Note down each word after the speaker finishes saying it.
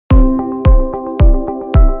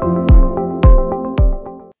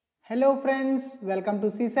Hello friends, welcome to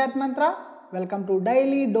CSAT Mantra. Welcome to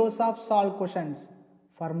Daily Dose of Solved Questions.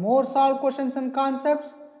 For more solved questions and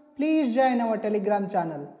concepts, please join our Telegram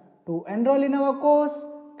channel. To enroll in our course,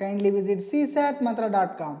 kindly visit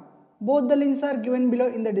csatmantra.com. Both the links are given below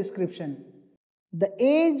in the description. The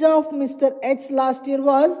age of Mr. H last year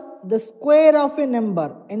was the square of a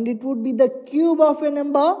number and it would be the cube of a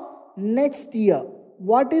number next year.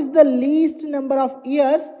 What is the least number of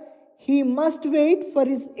years he must wait for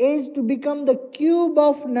his age to become the cube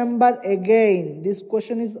of number again? This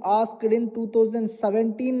question is asked in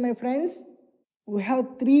 2017, my friends. We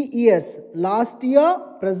have 3 years, last year,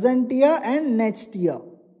 present year and next year.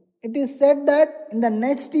 It is said that in the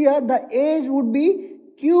next year, the age would be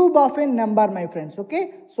cube of a number, my friends.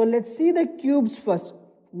 Okay, so let's see the cubes first.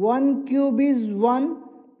 1 cube is 1,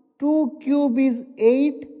 2 cube is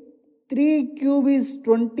 8, 3 cube is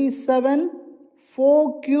 27,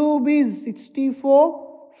 4 cube is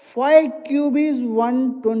 64, 5 cube is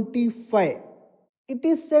 125. It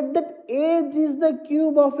is said that age is the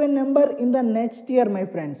cube of a number in the next year, my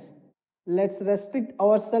friends. Let's restrict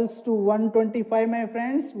ourselves to 125, my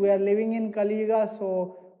friends. We are living in Kali Yuga,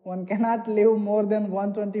 so one cannot live more than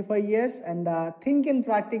 125 years and think in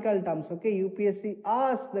practical terms. Okay, UPSC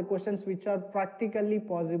asks the questions which are practically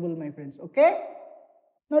possible, my friends. Okay.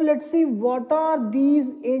 Now let's see what are these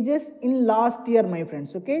ages in last year, my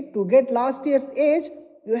friends. Okay, to get last year's age,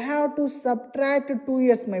 you have to subtract 2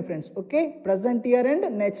 years, my friends. Okay, present year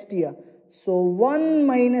and next year. So 1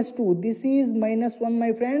 minus 2, this is minus 1,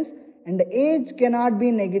 my friends, and age cannot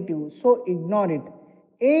be negative, so ignore it.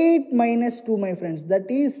 8 minus 2, my friends, that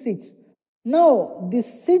is 6. Now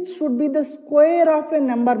this 6 should be the square of a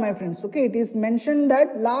number, my friends. Okay, it is mentioned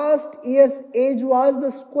that last year's age was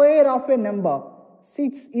the square of a number.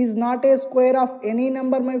 6 is not a square of any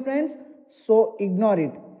number, my friends, so ignore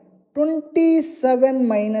it. 27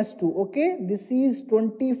 minus 2, okay, this is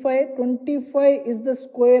 25. 25 is the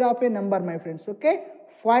square of a number, my friends. Okay,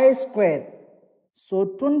 5 square. So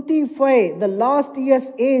 25, the last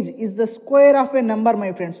year's age, is the square of a number,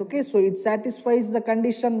 my friends. Okay, so it satisfies the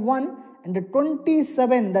condition 1, and the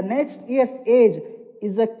 27, the next year's age,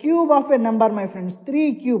 is the cube of a number, my friends.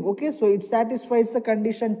 3 cube. Okay, so it satisfies the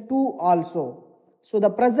condition 2 also. So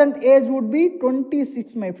the present age would be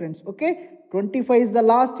 26, my friends. Okay, 25 is the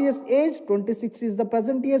last year's age, 26 is the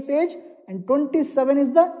present year's age, and 27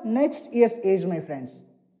 is the next year's age, my friends.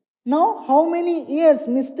 Now, how many years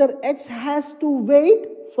Mr. X has to wait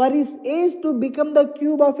for his age to become the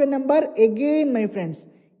cube of a number again, my friends?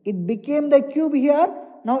 It became the cube here.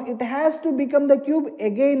 Now, it has to become the cube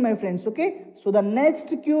again, my friends. Okay, so the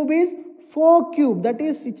next cube is 4 cube, that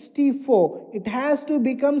is 64. It has to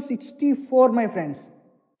become 64, my friends.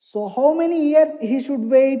 So, how many years he should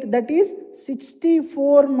wait? That is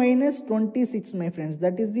 64 minus 26, my friends.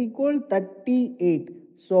 That is equal 38.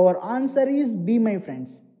 So, our answer is B, my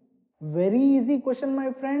friends. Very easy question,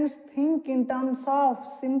 my friends. Think in terms of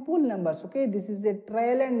simple numbers. Okay, this is a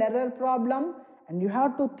trial and error problem and you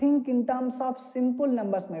have to think in terms of simple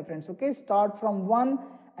numbers, my friends. Okay, start from 1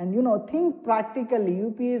 and think practically.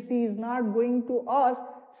 UPSC is not going to ask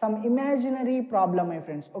some imaginary problem, my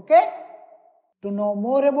friends. Okay, to know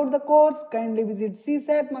more about the course, kindly visit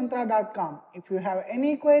csatmantra.com. If you have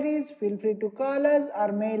any queries, feel free to call us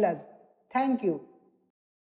or mail us. Thank you.